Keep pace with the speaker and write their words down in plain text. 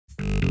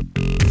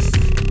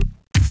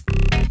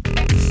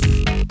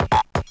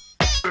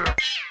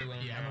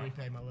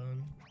pay my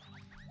loan.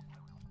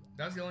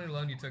 That was the only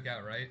loan you took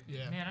out, right?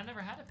 Yeah. Man, I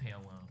never had to pay a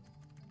loan.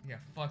 Yeah,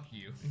 fuck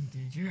you.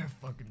 Dude, you're a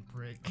fucking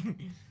prick.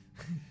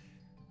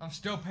 I'm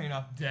still paying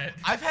off debt.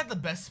 I've had the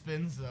best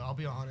spins though, I'll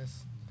be honest.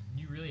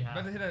 You really You're have.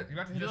 about to hit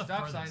You're a the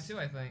stop sign furthest. too,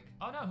 I think.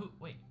 Oh no,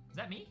 wait, is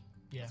that me?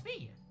 Yeah. It's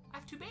me. I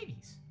have 2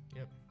 babies.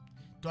 Yep.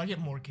 Do I get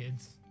more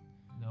kids?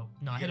 Nope.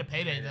 No, I hit a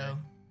payday though.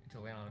 To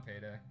land on a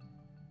payday.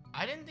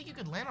 I didn't think you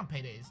could land on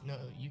paydays. No,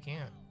 you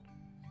can't.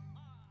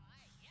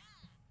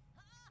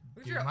 Look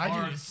at Dude, your my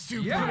arm. dude is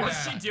super. Yeah.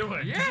 What's she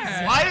doing?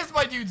 Yeah. Why is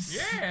my dude?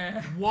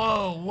 Yeah.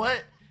 Whoa,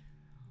 what?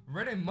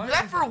 Running money. Was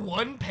that for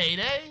one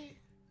payday?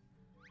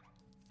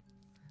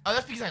 Oh,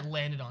 that's because I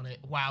landed on it.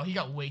 Wow, he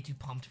got way too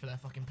pumped for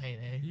that fucking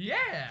payday.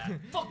 Yeah.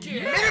 Fuck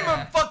yeah.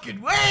 Minimum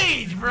fucking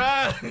wage,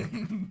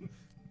 bruh.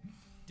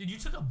 Dude, you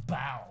took a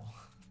bow.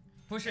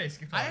 Push A,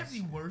 skip I have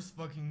the worst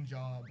fucking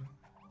job.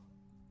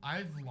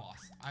 I've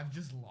lost. I've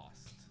just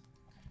lost.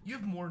 You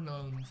have more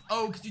loans.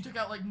 Oh, because you took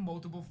out like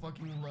multiple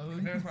fucking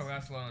loans. That was my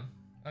last loan.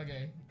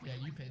 Okay, yeah,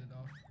 you paid it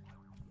off.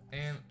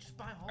 And Just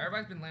buy all.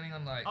 everybody's been landing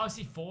on like. Oh, I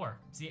see 4.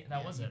 See,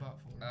 that was you it. bought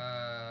 4.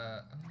 I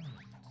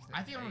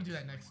I think I'm gonna do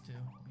that next too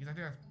because I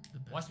think that's the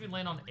best. Watch me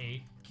land on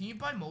 8. Can you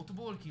buy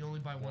multiple or can you only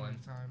buy one One.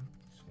 at a time?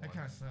 That one.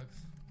 kind of sucks.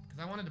 Because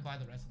I wanted to buy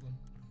the rest of them.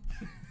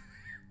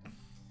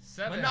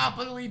 7.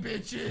 Monopoly,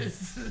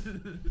 bitches!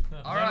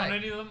 All Land right. on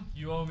any of them,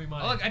 you owe me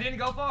money. Oh, look, I didn't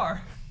go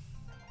far.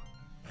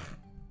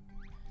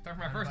 Start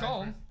from my first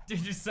home. Dude,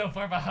 you're so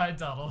far behind,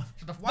 Donald.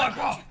 Shut the Why fuck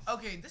can't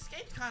up. you? Okay, this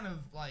game's kind of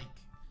like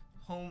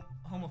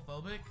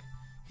homophobic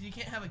because you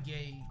can't have a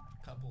gay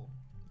couple.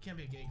 You can't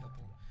be a gay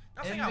couple.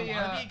 Not saying In I the,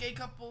 want to be a gay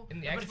couple. In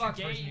the Yeah, but if Xbox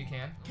you're gay, version, you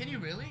can. Can you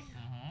really?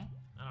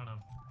 I don't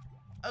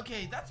know.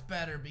 Okay, that's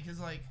better because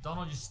like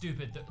Donald, you're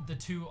stupid. The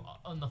 2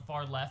 on the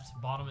far left,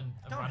 bottom, and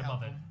Don't right help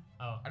above it. him.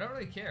 Oh. I don't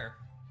really care.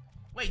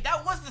 wait,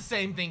 that was the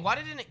same thing. Why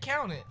didn't it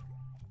count it?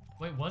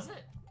 Wait, was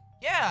it?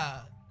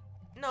 Yeah.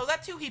 No,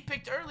 that 2 he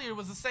picked earlier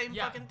was the same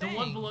Yeah, fucking the thing.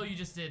 one below you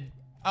just did.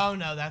 Oh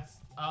no, that's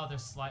Oh, they're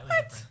slightly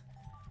what? different.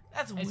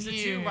 That's It's weird.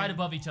 the 2 right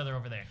above each other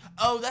over there.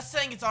 Oh, that's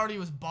saying it's already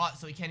was bought,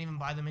 so he can't even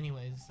buy them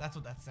anyways. That's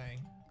what that's saying.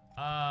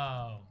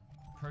 Oh.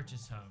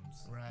 Purchase homes.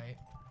 Right.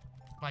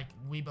 Like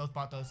we both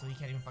bought those, so he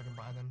can't even fucking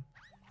buy them.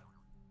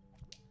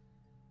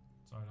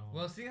 Sorry, Donald.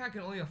 Well, seeing I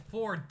can only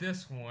afford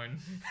this one.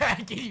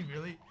 Can you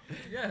really?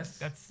 Yes.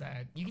 That's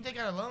sad. You can take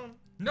out a loan.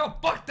 No,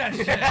 fuck that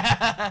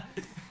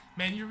shit.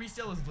 Man, your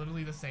resale is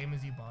literally the same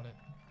as you bought it.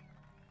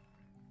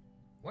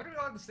 Why do we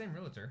all have the same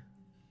realtor?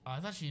 Oh, I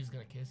thought she was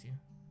gonna kiss you.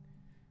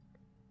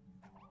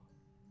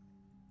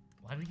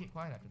 Why did we get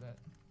quiet after that?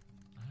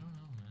 I don't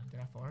know, man. Did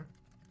I fart?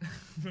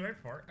 Did I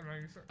fart? I'm not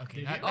even sure. Okay,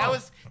 Did that, you? that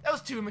Oh.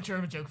 was too immature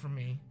of a joke from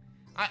me.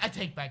 I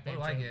take back that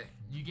What do I joke. get?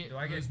 You get Do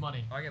I lose get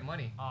money. Oh, I get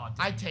money. Oh,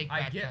 damn. I take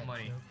I back get that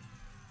money. joke.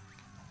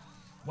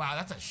 Wow,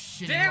 that's a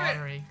shitty Damn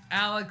lottery. it,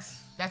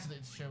 Alex. That's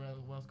what the share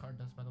Wells card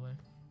does, by the way.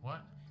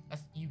 What?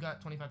 That's you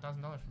got $25,000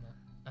 from that.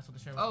 That's what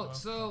the share Oh,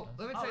 Wells so card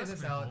let me Oh, tell you that's this,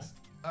 pretty Alex.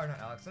 Or not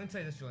Alex. Let me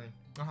tell you this, Julian.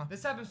 does. Uh-huh.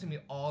 This happens to me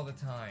all the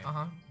time.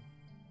 Uh-huh.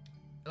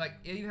 Like,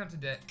 it even have to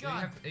debt.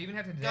 God. Even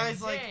have to debt.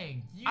 Guys, like,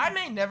 Dang, you... I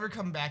may never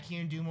come back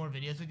here and do more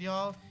videos with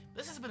y'all.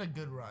 This has been a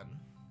good run.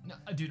 No,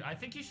 dude, I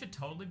think you should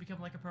totally become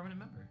like a permanent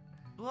member.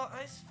 Well,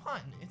 it's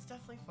fun. It's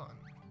definitely fun.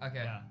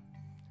 Okay. Yeah.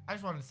 I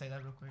just wanted to say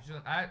that real quick.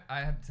 Julian, I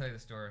have to tell you the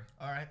story.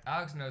 All right.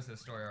 Alex knows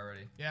this story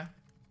already. Yeah.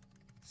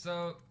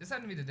 So this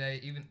happened to me today.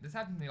 This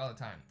happened to me all the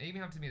time. It even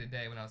happened to me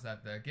today when I was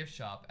at the gift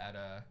shop at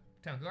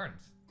Botanical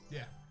Gardens.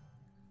 Yeah.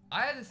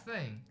 I had this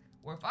thing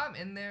where if I'm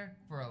in there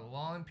for a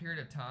long period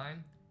of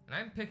time and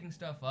I'm picking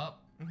stuff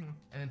up Mm-hmm.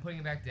 and then putting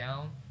it back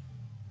down,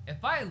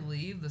 if I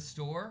leave the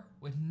store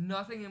with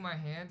nothing in my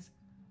hands,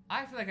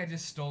 I feel like I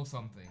just stole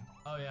something.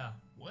 Oh, yeah.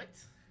 What?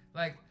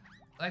 Like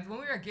when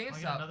we were at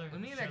GameStop, another when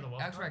me and share the wealth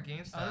Alex were at card?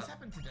 GameStop. Oh, this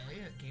happened today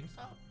at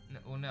GameStop? No,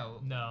 well, no.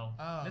 No.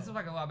 Oh. This was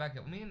like a while back.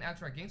 Me and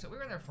Alex were at GameStop. We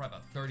were in there for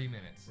about 30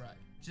 minutes. Right.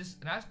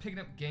 And I was picking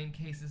up game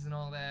cases and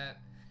all that,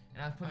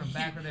 and I was putting them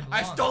back where they belong.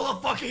 I stole a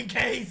fucking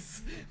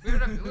case! We were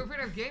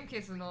picking up game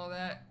cases and all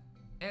that,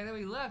 and then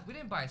we left. We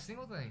didn't buy a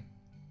single thing.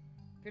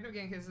 Picked up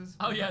game cases.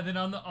 Oh, yeah, then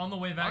on the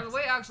way back. On the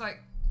way, Alex was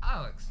like,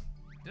 Alex,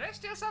 did I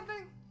steal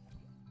something?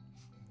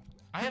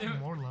 I have Dude,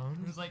 more It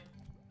loans. was like,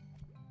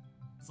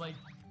 it's like,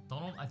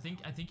 Donald, I think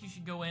you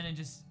should go in and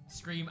just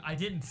scream, I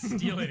didn't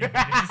steal anything.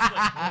 Just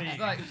like, It's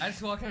like I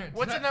just walk in.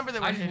 What's the number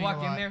that we're I just hitting walk a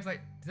in lot? there. It's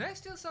like, did I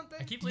steal something?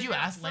 I keep Did you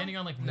landing, ask them? landing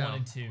on like No. 1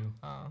 and 2.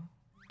 Oh.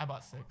 I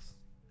bought 6.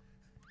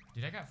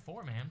 Dude, I got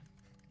 4, man.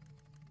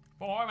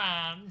 4,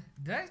 man.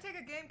 Did I take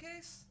a game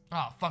case?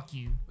 Oh, fuck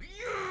you.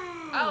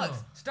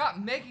 Alex, stop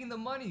making the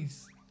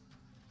monies.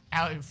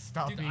 Alex,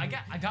 stop Dude, being. I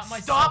got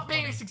myself Stop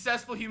being a money.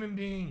 successful human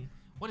being.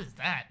 What is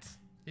that?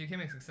 He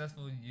became a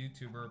successful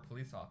YouTuber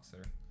police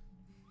officer.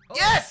 Oh.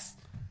 Yes!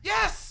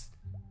 Yes!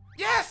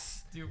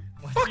 Yes! Dude,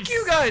 Fuck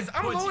you guys!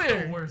 I'm a what's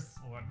lawyer! the worst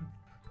one?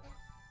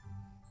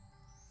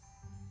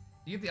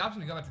 You get the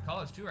option to go back to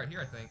college too, right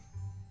here, I think.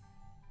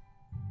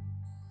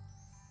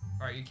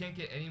 All right, you can't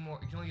get any more.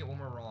 You can only get one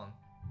more wrong.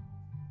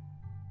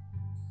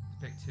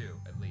 Pick 2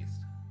 at least.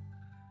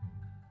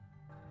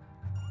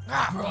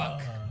 Ah,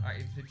 fuck. Alright,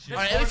 you pick two.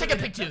 Alright, at least I can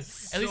pick two.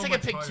 That's At least so I can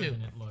much pick harder two.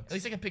 than it looks. At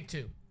least I can pick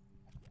two.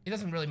 It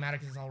doesn't really matter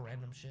because it's all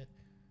random shit.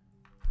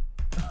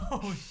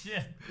 Oh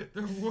shit.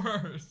 They're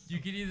worse. You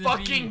can either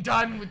Fucking be...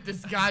 done with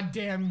this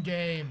goddamn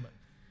game.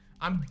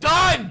 I'm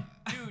done!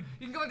 Dude,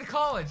 You can go into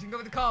college. You can go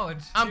into college.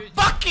 I'm Dude.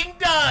 fucking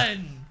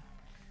done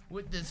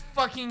with this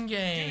fucking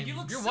game. dude, you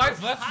look Your so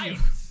wife left you.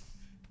 hyped.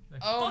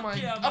 Like, Oh fuck my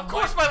yeah, Of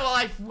course my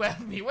life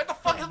left me. Where the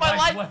fuck is my Life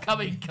life left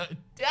coming? me.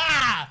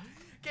 Ah!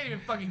 Can't even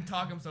fucking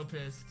talk, I'm so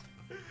pissed.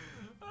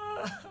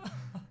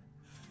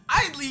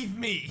 I leave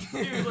me.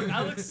 Dude, look,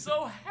 I look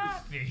so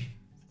happy.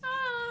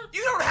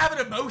 You don't have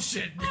an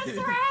emotion. I'm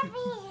so happy.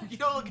 You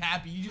don't look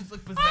happy, you just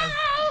look possessed.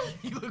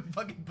 You look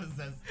fucking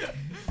possessed.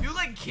 You look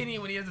like Kenny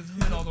when he has his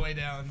hood all the way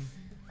down.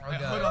 Oh,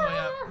 Like, God. hood all the way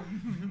up.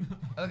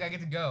 Oh, look, I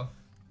get to go.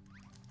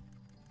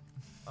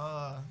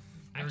 I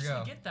Here we actually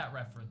go. get that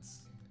reference.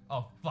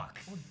 Oh, fuck.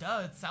 Well,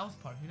 duh, it's South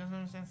Park. Who doesn't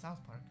understand South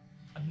Park?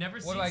 I've never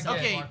What seen do I South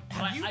get? Okay, Park, but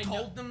have you I know-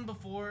 told them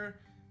before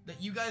that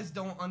you guys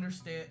don't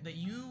understand, that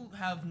you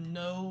have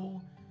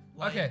no,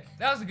 like... Okay,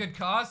 that was a good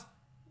cause.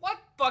 What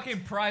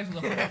fucking prize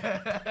will the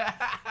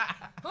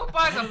Who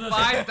buys a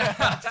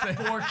 5,000?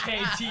 4K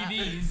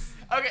TVs,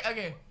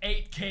 Okay.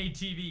 8K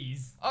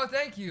TVs. Oh,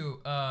 thank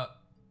you.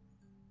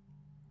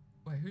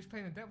 Wait, who's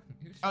paying the debt with me?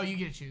 Who's... Oh, you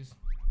get to choose.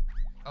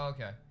 Oh,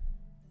 okay.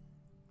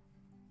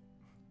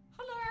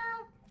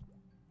 Hello.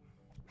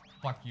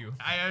 Fuck you.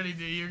 I already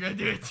knew you were gonna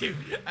do it too.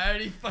 I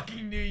already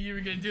fucking knew you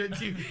were gonna do it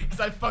too, because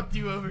I fucked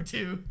you over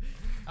too.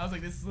 I was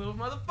like, this little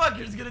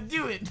motherfucker's gonna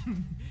do it.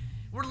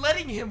 We're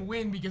letting him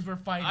win because we're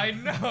fighting. I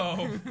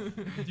know.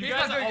 You He's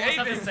guys not doing almost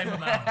have the anything. same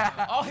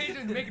amount. All he's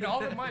doing is making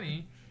all the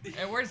money,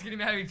 and we're just getting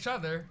mad at each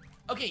other.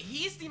 Okay,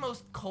 he's the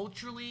most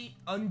culturally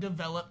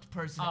undeveloped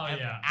person Oh, ever.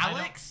 yeah, I know.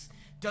 Alex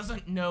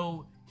doesn't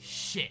know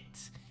shit.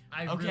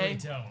 I Okay. really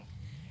don't.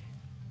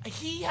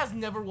 He has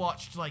never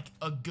watched like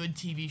a good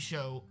TV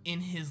show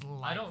in his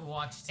life. I don't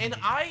watch TV. And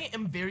I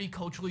am very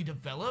culturally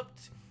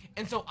developed,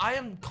 and so I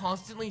am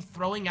constantly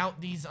throwing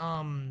out these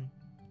Oh,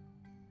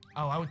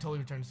 I would totally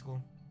return to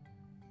school.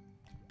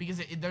 Because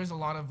there's a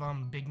lot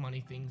of big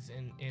money things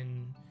in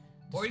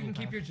the Or you school can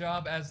keep time. your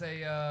job as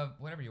a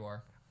whatever you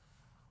are.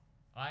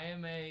 I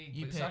am a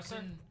You police pick.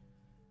 officer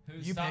who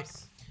You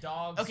stops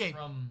dogs Okay.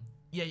 from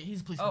Yeah, he's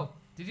a policeman. Oh,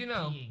 did you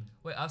know? peeing.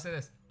 Wait, I'll say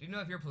this. Do you know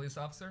if you're a police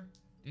officer?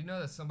 Do you know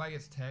that somebody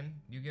gets 10,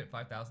 you get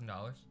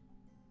 $5,000?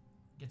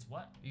 Gets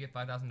what? You get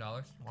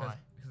 $5,000 Why?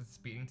 because it's a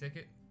speeding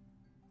ticket.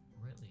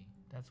 Really?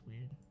 That's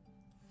weird.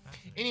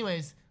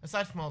 Anyways,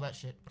 aside from all that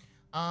shit,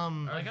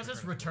 I guess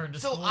it's returned to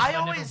So school. I but I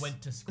always- never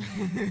went to school.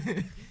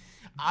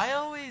 I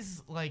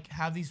always like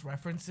have these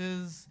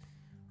references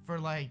for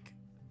like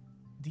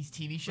these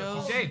TV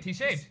shows. T-shade,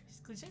 T-shade. He's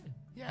clean shaven.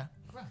 Yeah.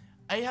 Right.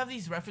 I have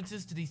these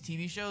references to these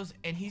TV shows,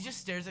 and he just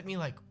stares at me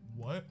like,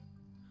 what?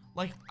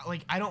 Like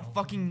I don't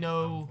fucking I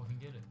know. don't fucking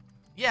get it.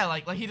 Yeah,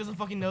 like he doesn't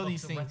fucking know What's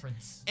these the things.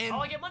 Reference? And- Oh,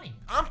 I get money.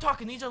 I'm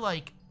talking. These are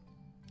like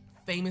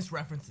famous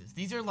references.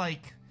 These are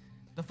like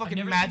the fucking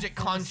never magic seen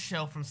conch Forrest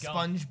shell from Gump.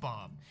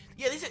 SpongeBob.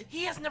 Yeah,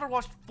 he has never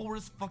watched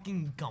Forrest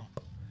fucking Gump.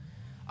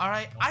 All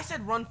right, I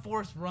said run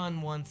Forrest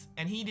run once,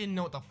 and he didn't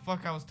know what the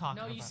fuck I was talking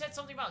No, about. you said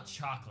something about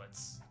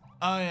chocolates.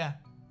 Oh yeah,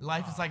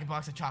 life is like a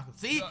box of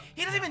chocolates. See,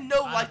 he doesn't even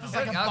know I life don't is know.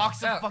 like a Alex, box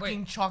of Alex, fucking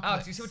wait, chocolates.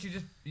 Alex, you see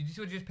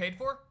what you just paid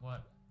for?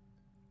 What?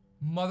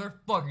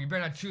 Motherfucker, you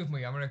better not choose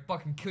me. I'm gonna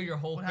fucking kill your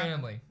whole What happened?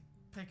 family.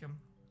 Pick him.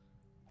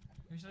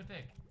 Who should I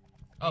pick?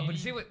 Oh, but Meanie, you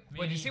see what?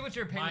 Wait, did you see what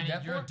you're paying Meanie, the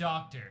debt You're for? a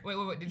doctor.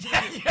 Wait. Did you see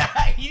what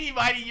Yeah, eating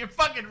mighty, you're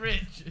fucking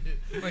rich.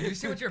 wait, did you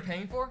see what you're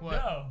paying for? What?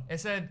 No. It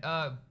said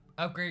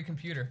upgrade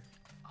computer.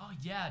 Oh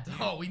yeah, dude.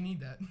 Oh, we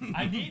need that.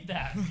 I need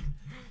that.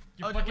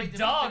 Your Oh, fucking wait, did we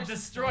dog finish the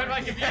destroyed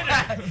my story?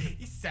 computer.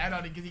 He sat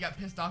on it because he got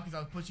pissed off because I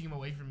was pushing him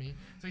away from me.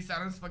 So he sat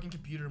on his fucking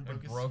computer and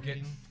broke his broke it.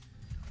 screen.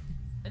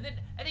 and then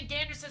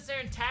Gander sits there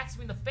and attacks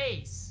me in the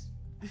face.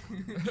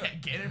 Yeah,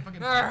 get it,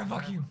 fucking. Ah,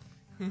 fuck you.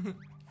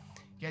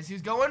 Guess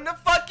who's going to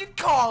fucking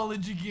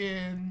college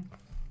again?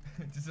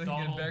 Just so you get a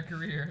Donald. better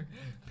career.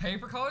 Paying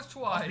for college I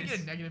twice.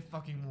 think a negative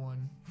fucking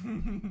one.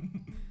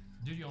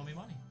 Dude, you owe me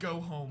money. Go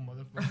home,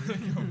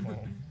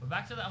 motherfucker. But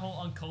back to that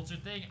whole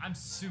uncultured thing. I'm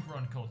super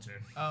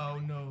uncultured. Oh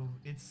no,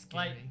 it's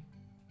scary. Like,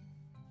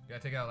 You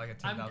gotta take out like a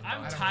 $10,000.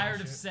 I'm don't tired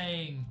know of shit.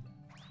 saying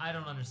I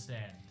don't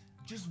understand.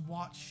 Just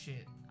watch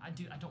shit. I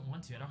don't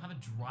want to. I don't have a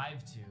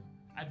drive to.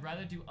 I'd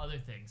rather do other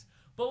things.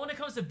 But when it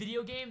comes to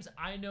video games,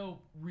 I know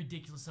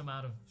ridiculous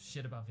amount of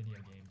shit about video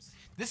games.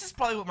 This is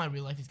probably what my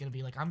real life is gonna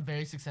be. Like, I'm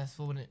very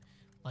successful in it,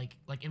 like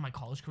in my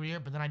college career,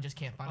 but then I just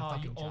can't find a Oh,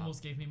 fucking you job.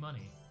 almost gave me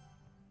money.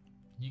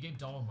 You gave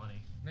Donald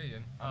money. No, you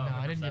didn't. Oh, No, I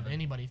number didn't give 7.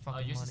 anybody Oh,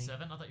 fucking yours money. is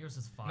 7? I thought yours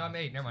was 5. No, I'm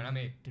 8. Never mind. I'm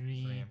 8.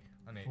 3,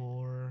 I'm 8.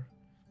 4,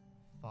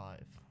 5.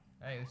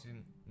 Hey, at least you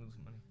didn't lose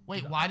money.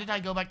 Wait, why did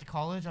I go back to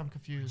college? I'm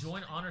confused.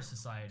 Join Honor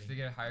Society. To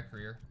get a higher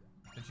career,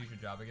 to choose your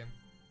job again.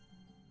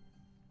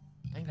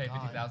 Thank Pay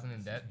God. 50,000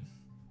 in debt.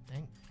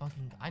 Thank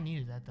fucking. I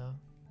needed that though.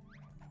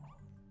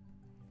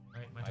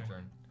 Alright, my My turn.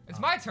 turn. It's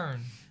my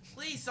turn.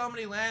 Please,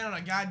 somebody land on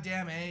a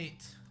goddamn 8.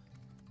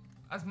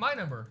 That's my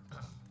number.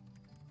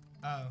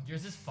 Oh,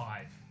 Yours is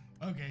 5.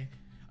 okay.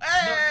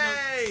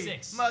 Hey!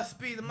 6. Must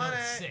be the No, money.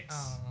 it's 6.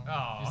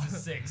 Oh. This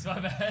is 6. My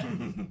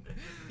bad.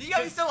 You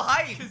got me so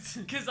hyped.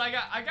 Because I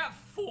got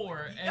 4,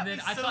 You got and then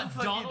me I so thought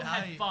fucking Donald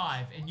had hyped.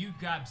 5, and you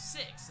grabbed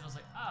 6, and I was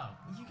like, oh,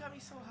 You got me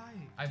so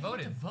hyped. I you get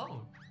voted. to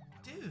vote.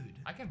 Dude,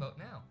 I can vote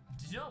now.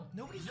 Did you know?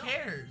 nobody did you know-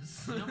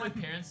 cares. You know my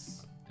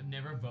parents have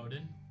never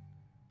voted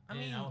I in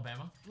mean,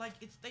 Alabama. like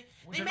it's they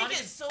They're make not it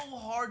even- so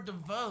hard to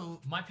vote.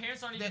 My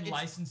parents aren't That even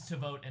it's- licensed to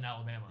vote in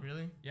Alabama.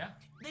 Really? Yeah.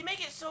 They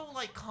make it so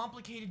like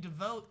complicated to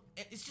vote.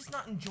 It's just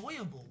not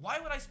enjoyable. Why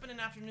would I spend an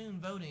afternoon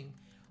voting?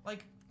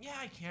 Like, yeah,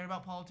 I care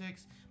about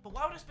politics, but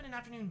why would I spend an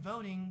afternoon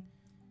voting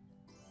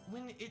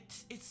when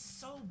it's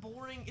so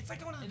boring? It's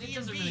like going to the And it DMV.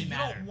 doesn't really you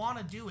matter. don't want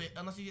to do it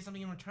unless you get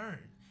something in return.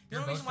 The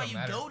Your only reason why votes you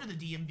don't go to the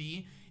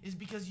DMV is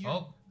because you're.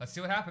 Oh, let's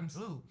see what happens.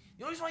 Ooh.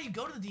 The only reason why you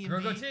go to the DMV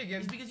Girl, go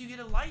Tegan. is because you get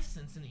a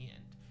license in the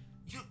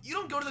end. You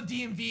don't go to the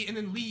DMV and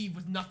then leave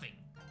with nothing.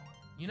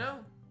 You know?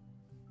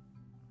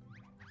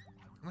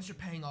 Unless you're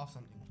paying off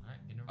something. All right.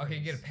 Get a Okay,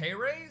 you get a raise. pay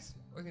raise,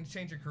 or you can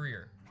change your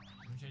career.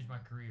 I'm gonna change my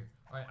career.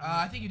 All right.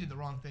 I think you did the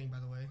wrong thing, by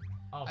the way.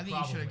 oh, I think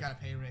you should have got a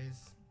pay raise.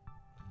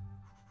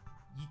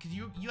 Because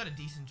you had a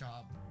decent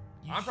job.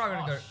 You I'm probably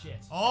gonna Oh go. shit.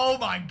 Oh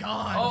my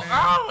god, Oh, man.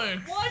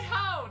 Alex! What?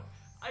 How?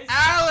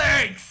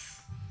 Alex!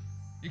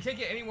 You can't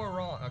get any more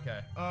wrong. Okay.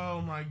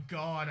 Oh my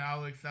god,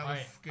 Alex, that was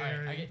Alright, scary.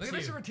 alright, I get- Look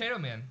at Two. Mr. Potato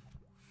Man.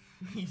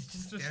 He's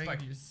just Just staring like,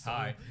 at your soul.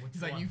 hi. Which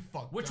He's like, one? you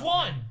fucked Which up,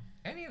 one? man.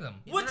 Any of them.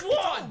 Which It's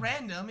all one?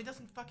 random. It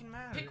doesn't fucking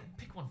matter.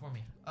 Pick one for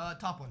me.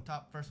 Top one,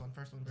 first one,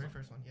 very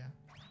first one, yeah.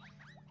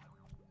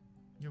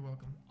 You're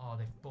welcome. Oh,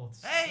 they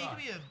both. Hey, you suck.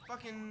 could be a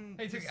fucking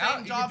Hey, the take same out-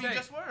 you job can you take-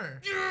 just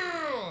were.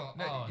 Yeah.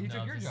 No, Oh, he no,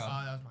 took your this- job.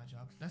 Oh, that was my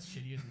job. That's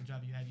shittier than the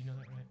job you had. You know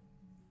that, right?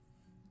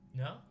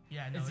 No.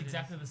 Yeah, no, It's it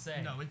exactly is. the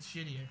same. No, it's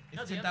shittier.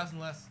 No, It's the 10,000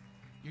 less.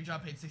 Your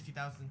job paid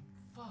 60,000.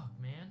 Fuck,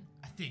 man.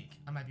 I think.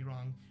 I might be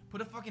wrong. Put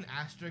a fucking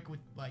asterisk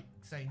with like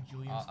saying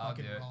Julian's I'll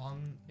fucking do it.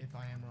 wrong if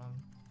I am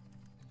wrong.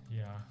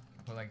 Yeah.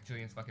 But like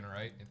Julian's fucking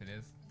right if it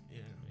is. Yeah.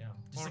 Yeah.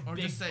 Or- a or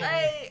big just say- bold-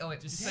 Hey! Oh,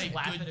 wait. Just Say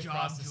slap good it job,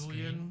 across the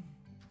Julian. screen.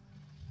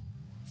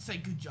 Say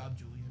good job,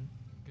 Julian.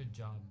 Good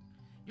job.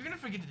 You're gonna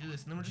forget to do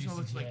this, and then we're just gonna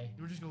look Juicy like J.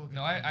 we're just gonna look.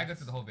 No, at I go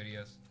through the whole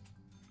videos.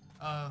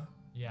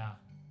 Yeah.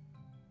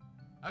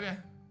 Okay,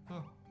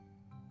 cool.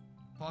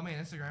 Follow me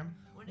on Instagram.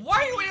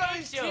 Why are you waiting on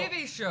these Show.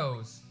 TV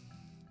shows?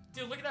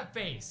 Dude, look at that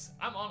face.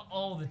 I'm on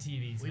all the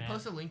TVs, We man.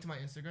 post a link to my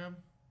Instagram.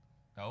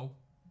 No.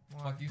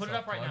 Why? Fuck you. Put it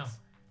up right now. plugs.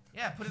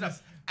 Yeah, put it up.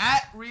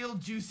 At Real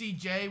Juicy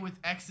J with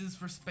X's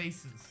for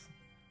spaces.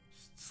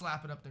 Just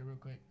slap it up there real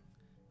quick.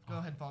 Go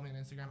ahead and follow me on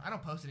Instagram. I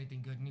don't post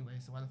anything good anyway,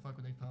 so why the fuck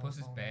would they Post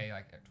his follow me? bay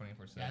like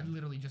 24/7. Yeah, I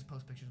literally just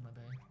post pictures of my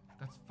bay.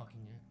 That's fucking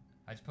it.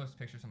 I just post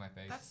pictures of my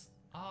face. That's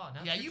Oh,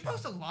 now yeah. it's You your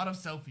post a turn. lot of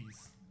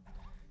selfies.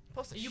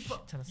 Post a You,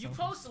 shit ton of you selfies.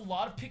 post a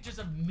lot of pictures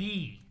of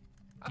me.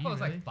 I Do you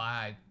post really? like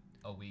 5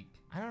 a week.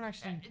 I don't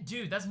actually.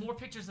 Dude, that's more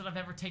pictures than I've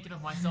ever taken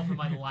of myself in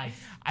my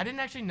life. I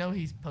didn't actually know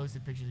he's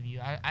posted pictures of you.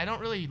 I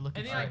don't really look And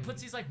at. then he like your-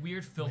 puts these like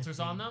weird filters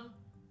on them.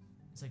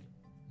 It's like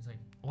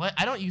What?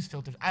 I don't use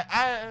filters. All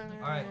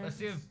right, let's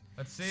see if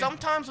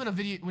Sometimes when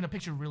a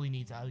picture really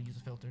needs it, I'll use a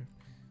filter.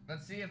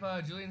 let's see if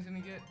Julian's gonna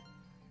get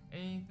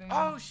anything.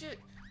 Oh shit!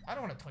 I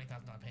don't want a $20,000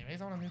 pay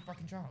raise. I want a new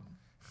fucking job.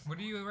 What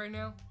are you right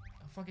now?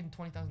 A fucking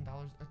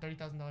 $20,000 or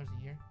 $30,000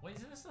 a year. wait,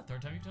 isn't this the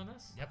third time you've done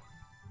this? Yep.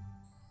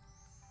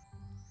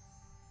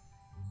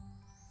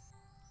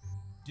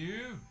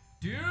 Dude.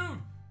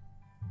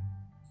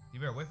 You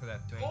better wait for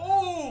that thing.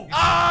 Oh!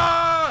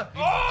 Ah!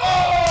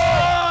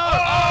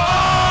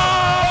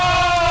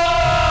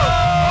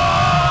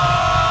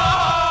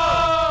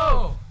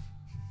 Oh!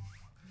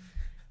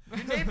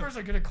 Your neighbors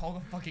are gonna call the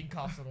fucking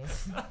cops on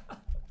us.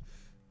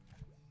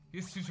 You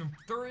just choose from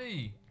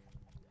 3.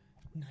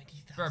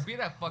 90,000. Better be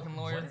that fucking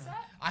lawyer. What is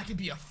that? I could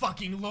be a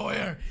fucking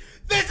lawyer.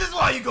 This is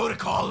why you go to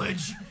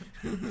college.